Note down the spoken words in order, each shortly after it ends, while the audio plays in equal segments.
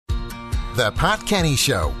The Pat Kenny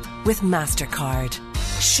Show with MasterCard.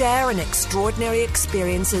 Share in extraordinary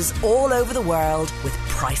experiences all over the world with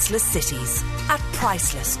priceless cities at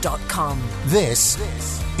priceless.com. This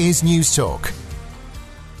is News Talk.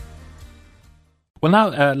 Well,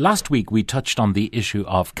 now, last week we touched on the issue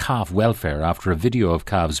of calf welfare after a video of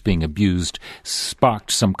calves being abused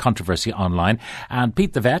sparked some controversy online. And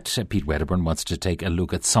Pete the vet, Pete Wedderburn, wants to take a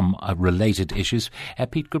look at some related issues.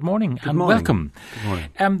 Pete, good morning and welcome. Good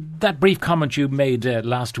morning. That brief comment you made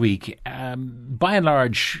last week, by and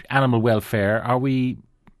large, animal welfare, are we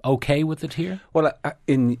okay with it here? Well,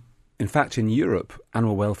 in fact, in Europe,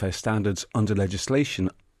 animal welfare standards under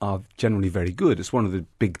legislation are generally very good. It's one of the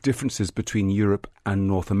big differences between Europe and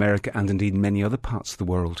North America and indeed many other parts of the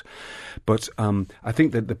world. But I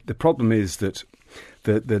think that the problem is that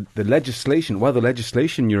the legislation, while the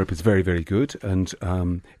legislation in Europe is very, very good and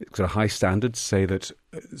it's got a high standards, say that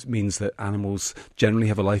it means that animals generally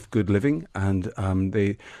have a life good living and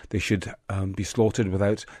they should be slaughtered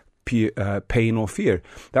without pain or fear.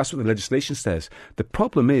 That's what the legislation says. The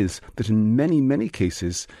problem is that in many, many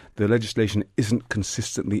cases, the legislation isn't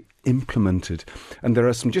consistently implemented. And there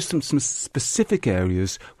are some specific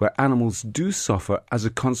areas where animals do suffer as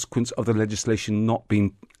a consequence of the legislation not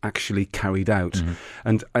being actually carried out. Mm-hmm.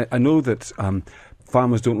 And I know that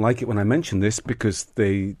farmers don't like it when I mention this because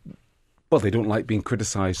they don't like being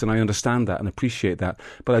criticised, and I understand that and appreciate that.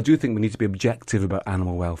 But I do think we need to be objective about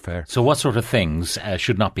animal welfare. So what sort of things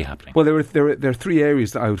should not be happening? Well, there are three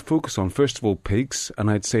areas that I would focus on. First of all, pigs. And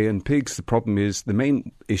I'd say in pigs, the problem is, the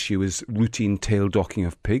main issue is routine tail docking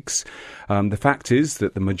of pigs. The fact is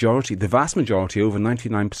that the vast majority, over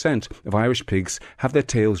 99% of Irish pigs, have their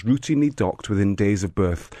tails routinely docked within days of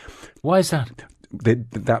birth. Why is that?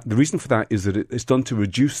 The reason for that is that it's done to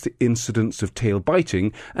reduce the incidence of tail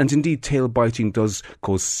biting, and indeed tail biting does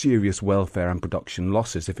cause serious welfare and production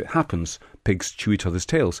losses. If it happens, pigs chew each other's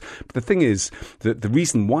tails. But the thing is that the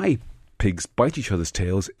reason why pigs bite each other's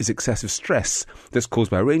tails is excessive stress that's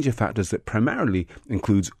caused by a range of factors that primarily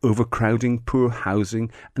includes overcrowding, poor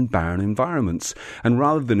housing and barren environments. And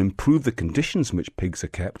rather than improve the conditions in which pigs are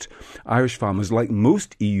kept, Irish farmers, like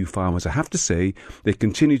most EU farmers, I have to say, they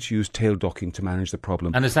continue to use tail docking to manage the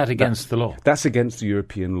problem. And is that against the law? That's against the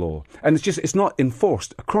European law. And it's not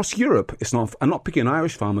enforced. Across Europe, it's not. I'm not picking on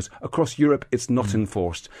Irish farmers. Across Europe, it's not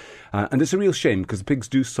enforced. And it's a real shame because the pigs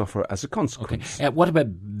do suffer as a consequence. Okay. What about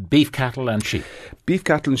beef cattle and sheep? Beef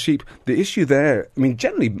cattle and sheep, the issue there, I mean,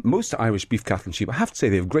 generally, most Irish beef cattle and sheep, I have to say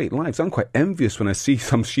they have great lives. I'm quite envious when I see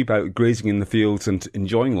some sheep out grazing in the fields and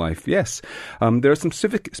enjoying life, yes. There are some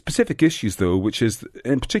specific issues, though, which is,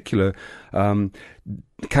 in particular,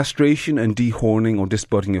 castration and dehorning or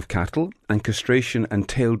disbudding of cattle, and castration and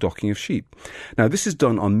tail docking of sheep. Now, this is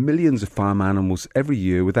done on millions of farm animals every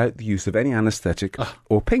year without the use of any anaesthetic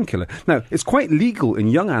or painkiller. Now, it's quite legal in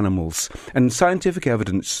young animals, and scientific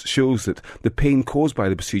evidence shows that the pain caused by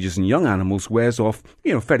the procedures in young animals wears off,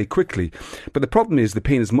 fairly quickly. But the problem is the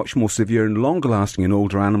pain is much more severe and longer lasting in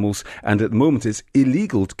older animals, and at the moment it's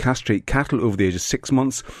illegal to castrate cattle over the age of 6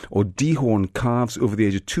 months, or dehorn calves over the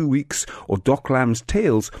age of 2 weeks, or dock lambs'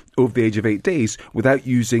 tails over the age of 8 days without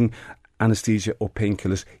using anaesthesia or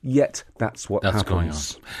painkillers. Yet that's what happens. Going on.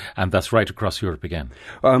 And that's right across Europe again.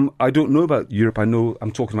 I don't know about Europe. I know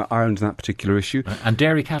I'm talking about Ireland in that particular issue. And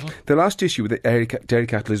dairy cattle? The last issue with the dairy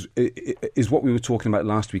cattle is what we were talking about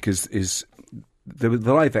last week, is the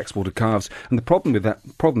live export of calves. And the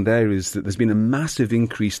problem there is that there's been a massive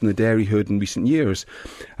increase in the dairy herd in recent years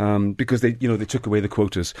because they took away the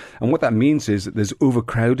quotas. And what that means is that there's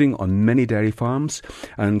overcrowding on many dairy farms,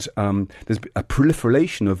 and there's a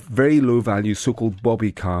proliferation of very low value so-called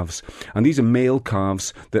bobby calves. And these are male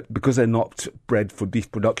calves that, because they're not bred for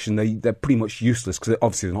beef production, they're pretty much useless because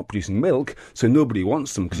obviously they're not producing milk, so nobody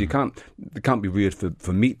wants them because they can't be reared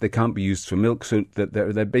for meat, they can't be used for milk, so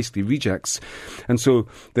they're basically rejects. And so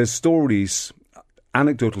there's stories,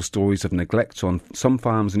 anecdotal stories of neglect on some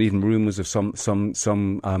farms, and even rumours of some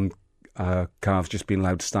calves just being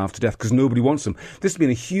allowed to starve to death because nobody wants them. This has been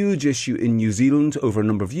a huge issue in New Zealand over a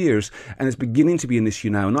number of years, and it's beginning to be an issue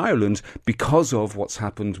now in Ireland because of what's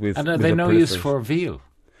happened with. And are they no use for veal?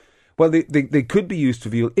 Well, they could be used for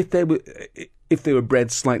veal if they were bred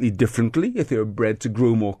slightly differently, if they were bred to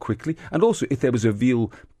grow more quickly, and also if there was a veal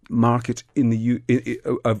market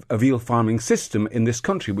of eel farming system in this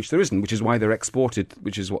country, which there isn't, which is why they're exported,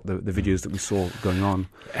 which is what the videos that we saw going on.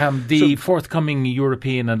 Forthcoming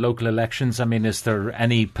European and local elections, I mean, is there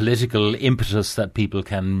any political impetus that people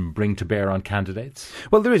can bring to bear on candidates?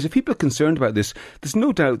 Well, there is. If people are concerned about this, there's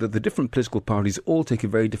no doubt that the different political parties all take a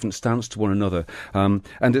very different stance to one another. And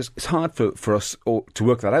it's hard for us all to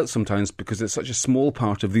work that out sometimes because it's such a small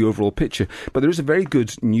part of the overall picture. But there is a very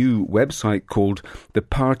good new website called the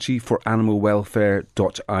Party for Animal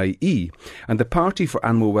Welfare.ie. And the Party for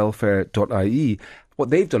Animal Welfare.ie, what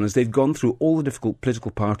they've done is they've gone through all the difficult political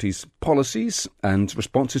parties' policies and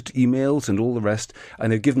responses to emails and all the rest,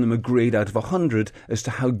 and they've given them a grade out of 100 as to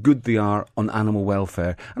how good they are on animal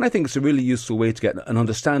welfare. And I think it's a really useful way to get an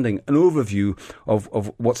understanding, an overview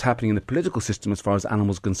of what's happening in the political system as far as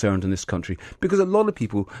animals are concerned in this country, because a lot of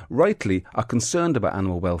people, rightly, are concerned about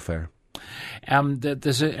animal welfare.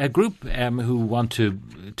 There's a group who want to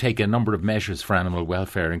take a number of measures for animal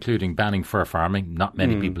welfare, including banning fur farming. Not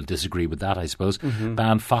many people disagree with that, I suppose.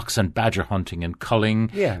 Ban fox and badger hunting and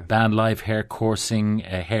culling. Ban live hare coursing,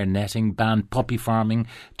 hare netting. Ban puppy farming.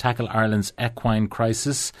 Tackle Ireland's equine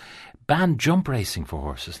crisis. Ban jump racing for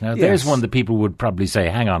horses. Now, there's one that people would probably say,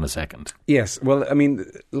 hang on a second. Yes, well, I mean,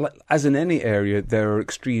 as in any area, there are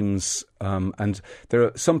extremes, and there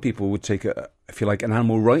are some people would take if you like, an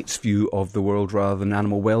animal rights view of the world rather than an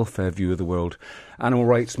animal welfare view of the world. Animal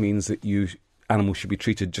rights means that animals should be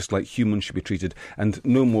treated just like humans should be treated, and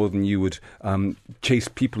no more than you would chase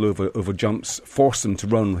people over jumps, force them to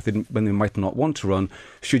run when they might not want to run,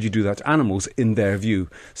 should you do that to animals, in their view.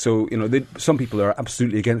 So, some people are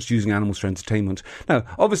absolutely against using animals for entertainment. Now,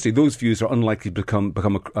 obviously, those views are unlikely to become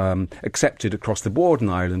accepted across the board in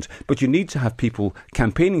Ireland, but you need to have people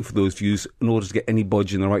campaigning for those views in order to get any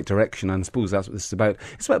budge in the right direction, and I suppose that's what this is about.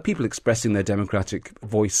 It's about people expressing their democratic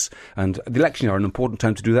voice, and the election are an important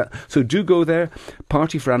time to do that. So do go there,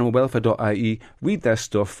 partyforanimalwelfare.ie, read their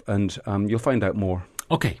stuff, and you'll find out more.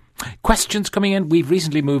 Okay. Questions coming in. We've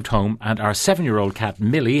recently moved home and our 7-year-old cat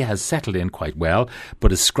Millie has settled in quite well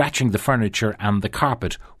but is scratching the furniture and the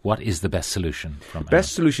carpet. What is the best solution?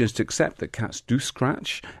 Best solution is to accept that cats do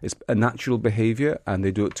scratch. It's a natural behaviour and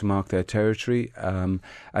they do it to mark their territory, and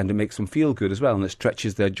it makes them feel good as well, and it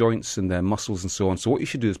stretches their joints and their muscles and so on. So what you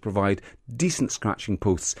should do is provide decent scratching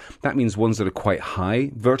posts. That means ones that are quite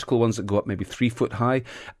high, vertical ones that go up maybe 3 foot high,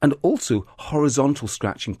 and also horizontal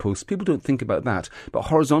scratching posts. People don't think about that, but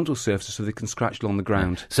horizontal surfaces so they can scratch along the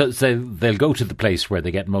ground. So they'll go to the place where they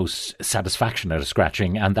get most satisfaction out of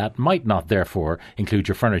scratching, and that might not therefore include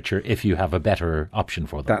your furniture if you have a better option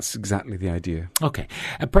for them. That's exactly the idea. Okay.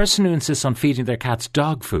 A person who insists on feeding their cats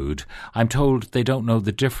dog food, I'm told they don't know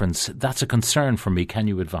the difference. That's a concern for me. Can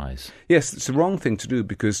you advise? Yes, it's the wrong thing to do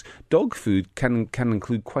because dog food can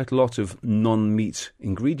include quite a lot of non-meat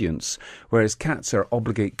ingredients, whereas cats are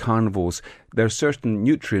obligate carnivores. There are certain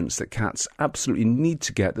nutrients that cats absolutely need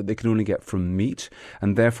to get that they can only get from meat,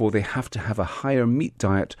 and therefore they have to have a higher meat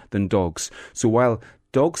diet than dogs. So while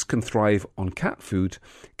dogs can thrive on cat food,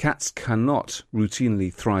 cats cannot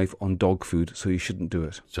routinely thrive on dog food, so you shouldn't do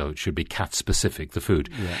it. So it should be cat-specific, the food.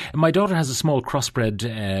 Yeah. My daughter has a small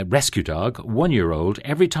crossbred rescue dog, 1-year-old.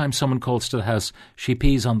 Every time someone calls to the house, she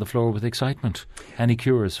pees on the floor with excitement. Any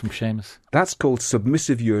cures from Seamus? That's called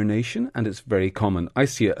submissive urination, and it's very common. I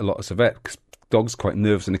see it a lot as a vet, because dogs are quite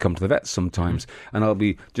nervous when they come to the vet sometimes, and I'll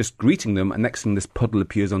be just greeting them, and next thing this puddle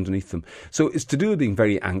appears underneath them. So it's to do with being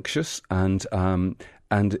very anxious, and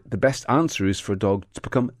the best answer is for a dog to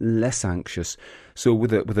become less anxious. So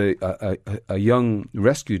with a young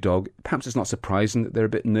rescue dog, perhaps it's not surprising that they're a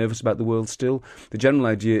bit nervous about the world still. The general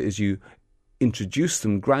idea is you introduce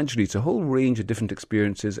them gradually to a whole range of different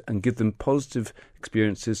experiences and give them positive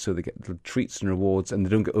experiences so they get little treats and rewards and they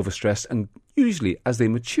don't get overstressed. And usually, as they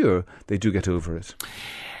mature, they do get over it.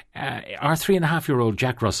 Our 3.5-year-old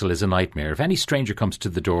Jack Russell is a nightmare. If any stranger comes to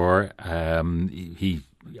the door, he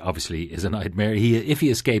obviously is a nightmare. If he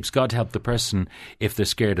escapes, God help the person if they're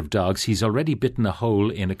scared of dogs. He's already bitten a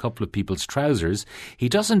hole in a couple of people's trousers. He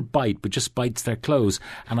doesn't bite, but just bites their clothes.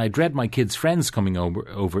 And I dread my kids' friends coming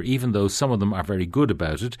over, even though some of them are very good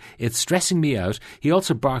about it. It's stressing me out. He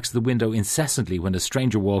also barks at the window incessantly when a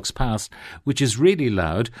stranger walks past, which is really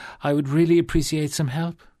loud. I would really appreciate some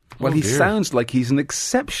help. Well, he sounds like he's an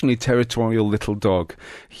exceptionally territorial little dog.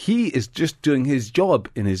 He is just doing his job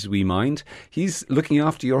in his wee mind. He's looking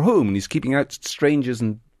after your home and he's keeping out strangers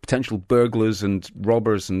and potential burglars and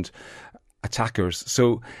robbers and attackers.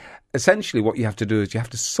 So essentially what you have to do is you have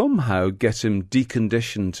to somehow get him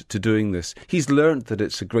deconditioned to doing this. He's learned that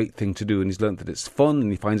it's a great thing to do, and he's learned that it's fun,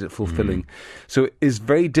 and he finds it fulfilling. So it is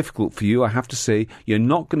very difficult for you, I have to say. You're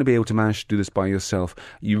not going to be able to manage to do this by yourself.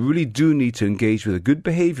 You really do need to engage with a good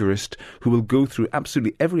behaviourist who will go through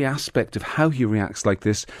absolutely every aspect of how he reacts like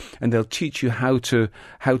this, and they'll teach you how to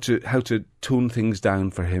tone things down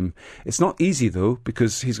for him. It's not easy though,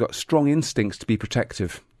 because he's got strong instincts to be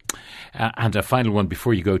protective. And a final one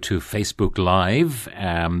before you go to Facebook Live.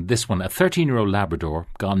 This one, a 13-year-old Labrador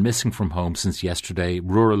gone missing from home since yesterday,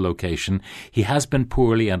 rural location. He has been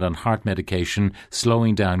poorly and on heart medication,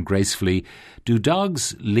 slowing down gracefully. Do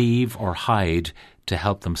dogs leave or hide to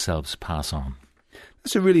help themselves pass on?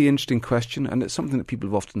 That's a really interesting question, and it's something that people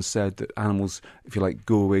have often said, that animals, if you like,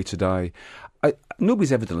 go away to die.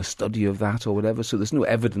 Nobody's ever done a study of that or whatever, so there's no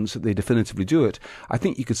evidence that they definitively do it. I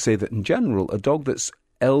think you could say that in general, a dog that's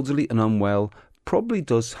elderly and unwell probably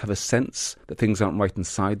does have a sense that things aren't right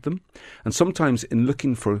inside them, and sometimes in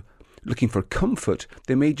looking for comfort,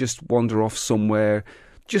 they may just wander off somewhere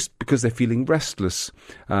just because they're feeling restless,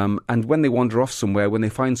 and when they wander off somewhere, when they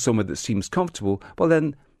find somewhere that seems comfortable, well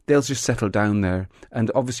then they'll just settle down there.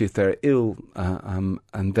 And obviously if they're ill,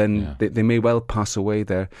 and then they may well pass away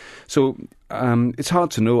there. So it's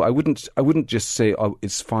hard to know. I wouldn't just say, oh,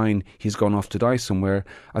 it's fine, he's gone off to die somewhere.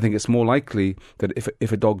 I think it's more likely that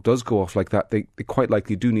if a dog does go off like that, they quite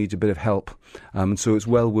likely do need a bit of help. And so it's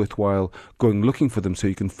well worthwhile going looking for them so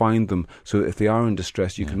you can find them. So if they are in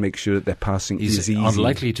distress, you can make sure that they're passing easy. He's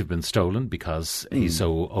unlikely to have been stolen because he's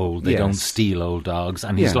so old. They don't steal old dogs.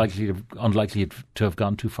 And he's unlikely to have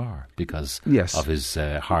gone too far because of his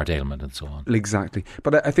heart ailment and so on. Exactly.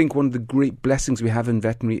 But I think one of the great blessings we have in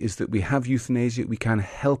veterinary is that we have euthanasia. We can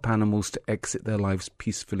help animals to exit their lives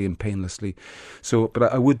peacefully and painlessly. So,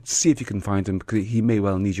 but I would see if you can find him, because he may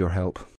well need your help.